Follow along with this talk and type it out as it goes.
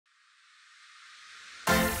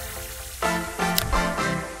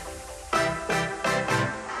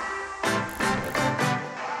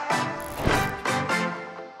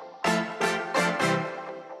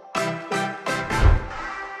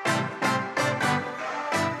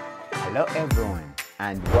Hello everyone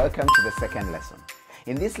and welcome to the second lesson.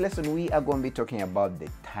 In this lesson we are going to be talking about the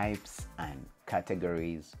types and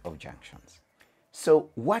categories of junctions. So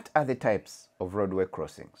what are the types of roadway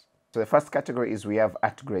crossings? So the first category is we have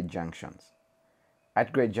at-grade junctions.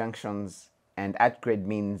 At-grade junctions, and at-grade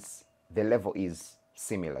means the level is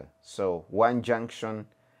similar. So one junction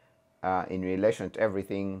in relation to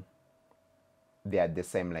everything, they are at the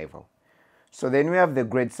same level. So then we have the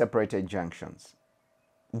grade separated junctions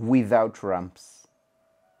without ramps.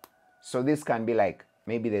 So this can be like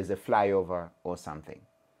maybe there's a flyover or something.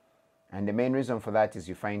 And the main reason for that is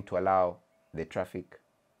you find to allow the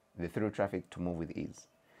through traffic to move with ease.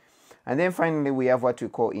 And then finally we have what we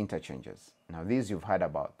call interchanges. Now these you've heard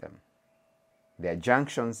about them. They are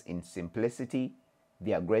junctions in simplicity,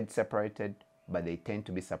 they are grade separated, but they tend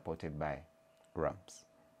to be supported by ramps.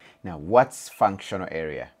 Now what's functional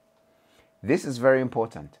area? This is very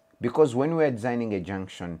important because when we're designing a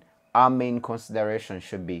junction, our main consideration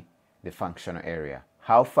should be the functional area.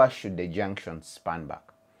 How far should the junction span back?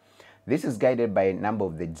 This is guided by a number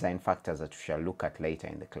of the design factors that we shall look at later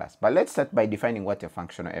in the class. But let's start by defining what a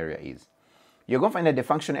functional area is. You're going to find that the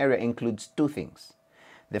functional area includes two things.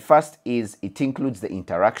 The first is it includes the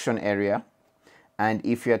interaction area. And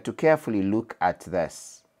if you are to carefully look at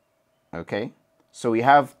this, okay, so we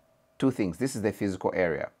have two things. This is the physical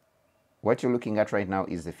area. What you're looking at right now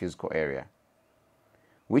is the physical area,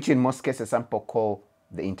 which in most cases some people call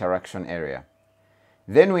the interaction area.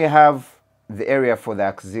 Then we have the area for the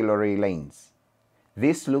auxiliary lanes.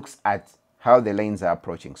 This looks at how the lanes are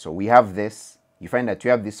approaching. So we have this, you find that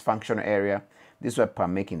you have this functional area. This is where people are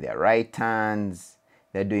making their right turns,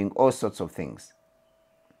 they're doing all sorts of things.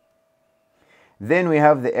 Then we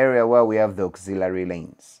have the area where we have the auxiliary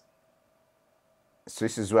lanes. So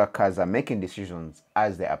this is where cars are making decisions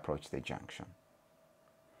as they approach the junction.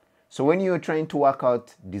 So when you're trying to work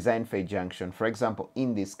out design for a junction, for example,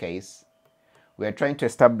 in this case, we are trying to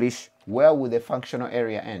establish where will the functional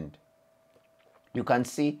area end. You can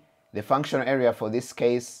see the functional area for this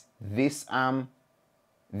case, this arm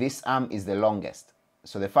is the longest.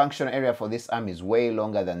 So the functional area for this arm is way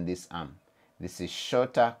longer than this arm. This is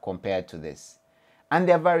shorter compared to this. And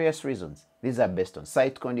there are various reasons. These are based on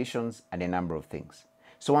site conditions and a number of things.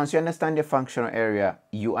 So once you understand the functional area,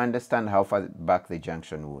 you understand how far back the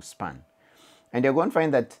junction will span. And you're going to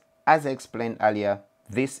find that, as I explained earlier,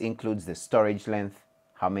 this includes the storage length,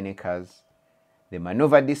 how many cars, the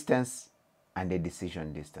maneuver distance, and the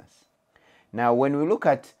decision distance. Now, when we look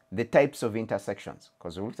at the types of intersections,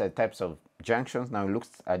 because we looked at the types of junctions, now we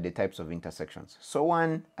looked at the types of intersections. So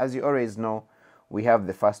one, as you always know, we have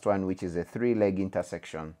the first one, which is a three-leg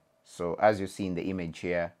intersection. So as you see in the image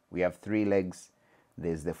here, we have three legs.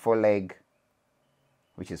 There's the four-leg,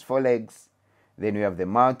 which is four legs. Then we have the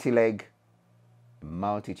multi-leg,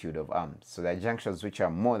 multitude of arms. So there are junctions which are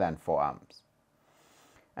more than four arms.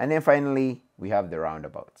 And then finally, we have the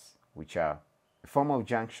roundabouts, which are a form of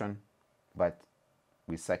junction, but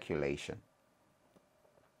with circulation.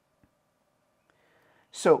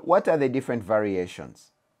 So what are the different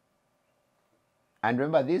variations? And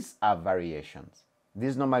remember, these are variations.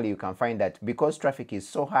 This normally you can find that because traffic is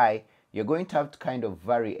so high, you're going to have to kind of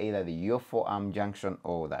vary either your four-arm junction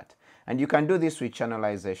or that. And you can do this with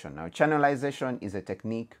channelization. Now, channelization is a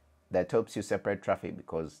technique that helps you separate traffic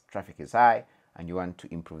because traffic is high and you want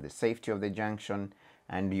to improve the safety of the junction.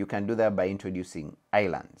 And you can do that by introducing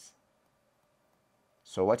islands.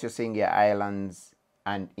 So what you're seeing here, islands,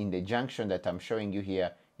 and in the junction that I'm showing you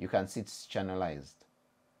here, you can see it's channelized.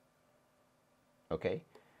 Okay,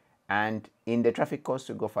 and in the traffic course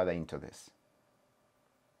we go further into this.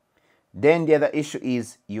 Then the other issue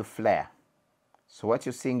is you flare. So what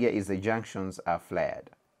you're seeing here is the junctions are flared.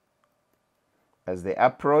 As they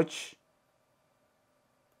approach,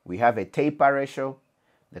 we have a taper ratio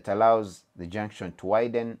that allows the junction to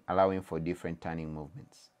widen, allowing for different turning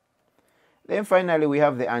movements. Then finally we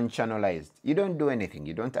have the unchannelized. You don't do anything,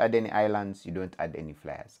 you don't add any islands, you don't add any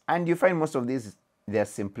flares. And you find most of these, they're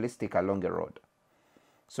simplistic along a road.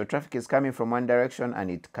 So traffic is coming from one direction and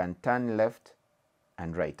it can turn left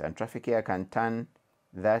and right. And traffic here can turn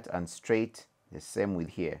that and straight, the same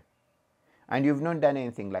with here. And you've not done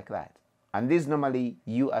anything like that. And this normally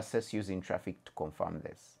you assess using traffic to confirm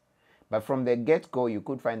this. But from the get-go, you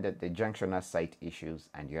could find that the junction has site issues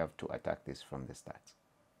and you have to attack this from the start.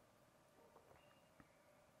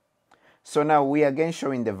 So now we are again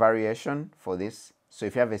showing the variation for this. So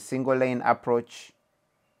if you have a single lane approach,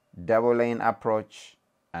 double lane approach,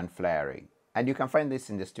 and flaring. And you can find this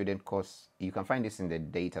in the student course. You can find this in the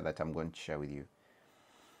data that I'm going to share with you.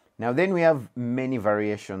 Now then we have many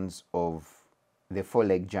variations of the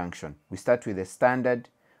four-leg junction. We start with the standard,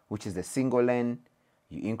 which is the single lane.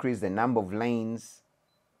 You increase the number of lanes,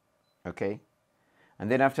 okay?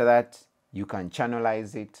 And then after that, you can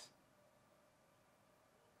channelize it.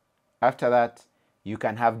 After that, you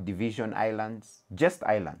can have division islands, just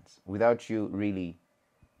islands, without you really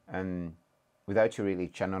channelizing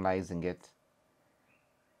it.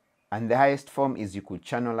 And the highest form is you could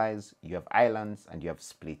channelize, you have islands, and you have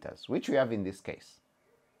splitters, which we have in this case.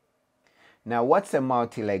 Now, what's a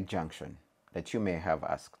multi-leg junction that you may have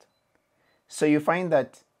asked? So you find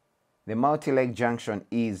that the multi-leg junction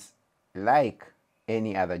is like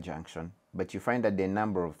any other junction, but you find that there are a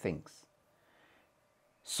number of things.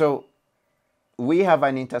 So we have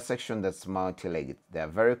an intersection that's multi-legged. They are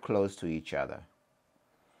very close to each other.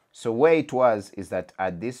 So where it was is that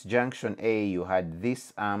at this junction A, you had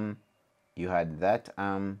this arm, you had that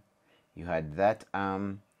arm, you had that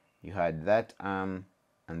arm, you had that arm,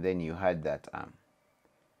 and then you had that arm.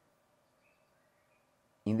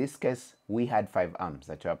 In this case, we had 5 arms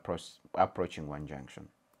that are approaching one junction.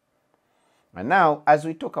 And now, as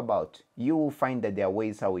we talk about, you will find that there are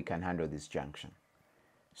ways how we can handle this junction.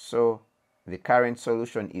 So the current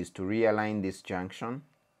solution is to realign this junction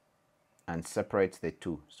and separate the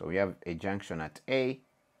two. So we have a junction at A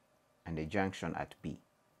and a junction at B.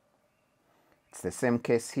 It's the same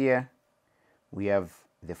case here. We have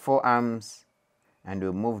the 4 arms, and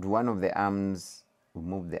we moved one of the arms, we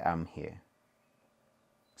moved the arm here.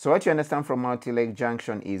 So what you understand from multi-leg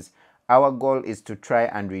junction is our goal is to try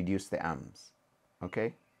and reduce the arms,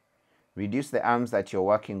 okay? Reduce the arms that you're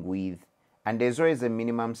working with, and there's always a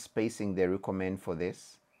minimum spacing they recommend for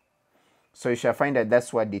this. So you shall find that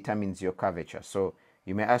that's what determines your curvature. So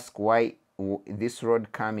you may ask why this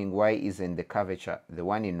road coming, why isn't the curvature the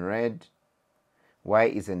one in red? Why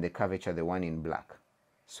isn't the curvature the one in black?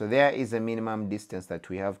 So there is a minimum distance that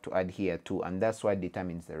we have to adhere to, and that's what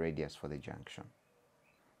determines the radius for the junction.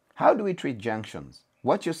 How do we treat junctions?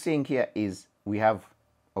 What you're seeing here is we have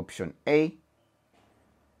option A,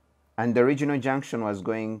 and the original junction was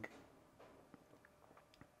going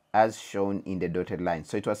as shown in the dotted line.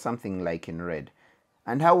 So it was something like in red.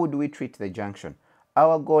 And how would we treat the junction?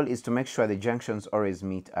 Our goal is to make sure the junctions always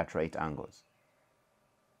meet at right angles.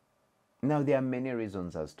 Now, there are many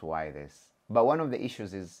reasons as to why this, but one of the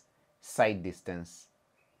issues is sight distance,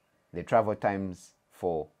 the travel times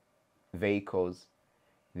for vehicles.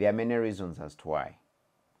 There are many reasons as to why.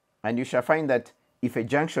 And you shall find that if a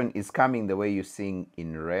junction is coming the way you're seeing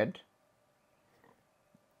in red,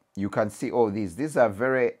 you can see all these. These are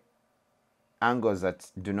very angles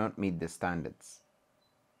that do not meet the standards.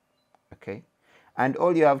 Okay? And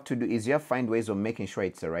all you have to do is you have to find ways of making sure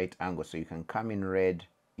it's the right angle. So you can come in red,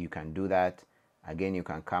 you can do that. Again, you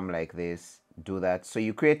can come like this, do that. So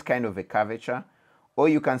you create kind of a curvature, or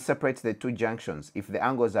you can separate the two junctions. If the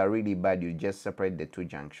angles are really bad, you just separate the two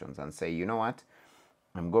junctions and say, you know what?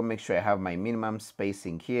 I'm going to make sure I have my minimum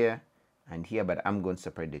spacing here and here, but I'm going to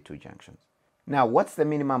separate the two junctions. Now, what's the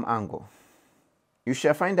minimum angle? You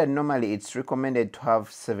shall find that normally it's recommended to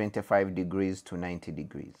have 75 degrees to 90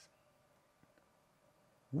 degrees.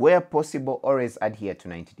 Where possible, always adhere to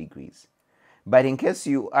 90 degrees. But in case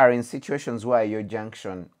you are in situations where your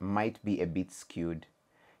junction might be a bit skewed,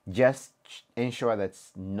 just ensure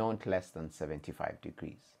that's not less than 75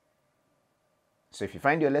 degrees. So if you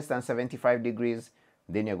find you're less than 75 degrees,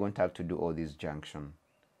 then you're going to have to do all these junction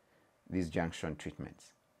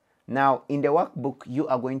treatments. Now, in the workbook, you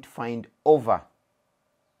are going to find over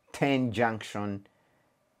 10 junction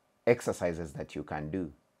exercises that you can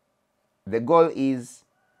do. The goal is,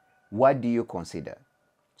 what do you consider?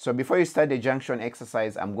 So before you start the junction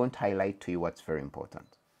exercise, I'm going to highlight to you what's very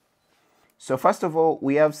important. So first of all,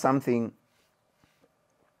 we have something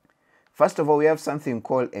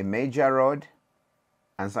called a major road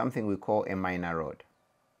and something we call a minor road.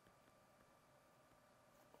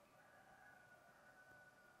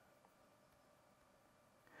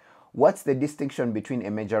 What's the distinction between a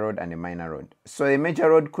major road and a minor road? So a major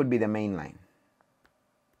road could be the main line.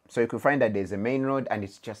 So you could find that there's a main road and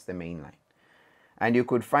it's just the main line. And you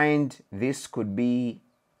could find this could be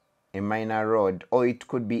a minor road, or it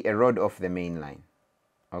could be a road off the main line.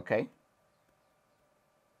 Okay?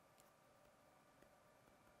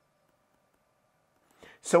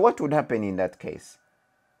 So what would happen in that case?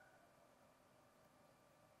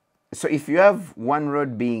 So if you have one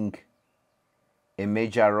road being a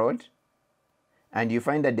major road, and you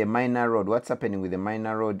find that the minor road, what's happening with the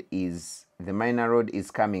minor road is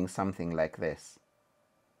coming something like this.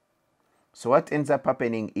 So what ends up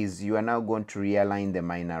happening is you are now going to realign the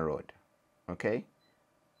minor road. Okay?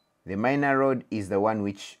 The minor road is the one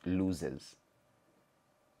which loses.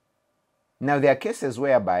 Now there are cases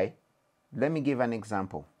whereby, let me give an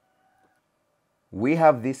example. We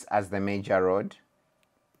have this as the major road,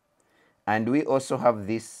 and we also have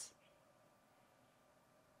this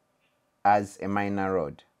as a minor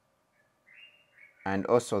road, and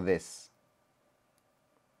also this.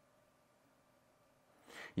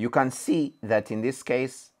 You can see that in this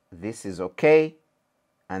case, this is okay,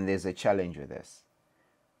 and there's a challenge with this.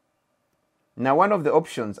 Now, one of the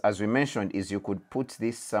options, as we mentioned, is you could put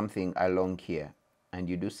this something along here, and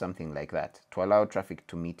you do something like that to allow traffic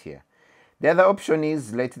to meet here. The other option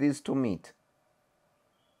is let these two meet.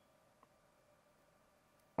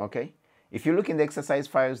 Okay? If you look in the exercise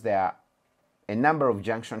files, there are a number of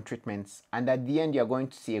junction treatments, and at the end, you're going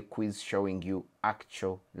to see a quiz showing you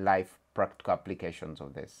actual live practical applications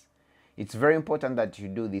of this. It's very important that you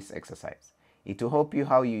do this exercise. It will help you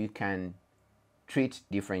how you can treat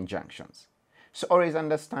different junctions. So always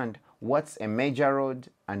understand what's a major road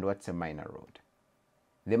and what's a minor road.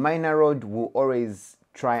 The minor road will always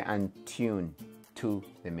try and tune to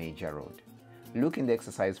the major road. Look in the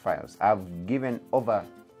exercise files. I've given over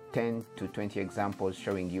 10 to 20 examples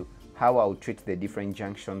showing you how I'll treat the different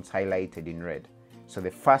junctions highlighted in red. So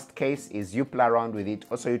the first case is you play around with it.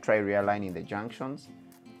 Also, you try realigning the junctions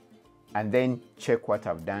and then check what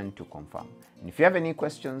I've done to confirm. And if you have any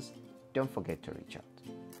questions, don't forget to reach out.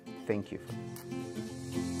 Thank you for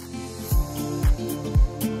this.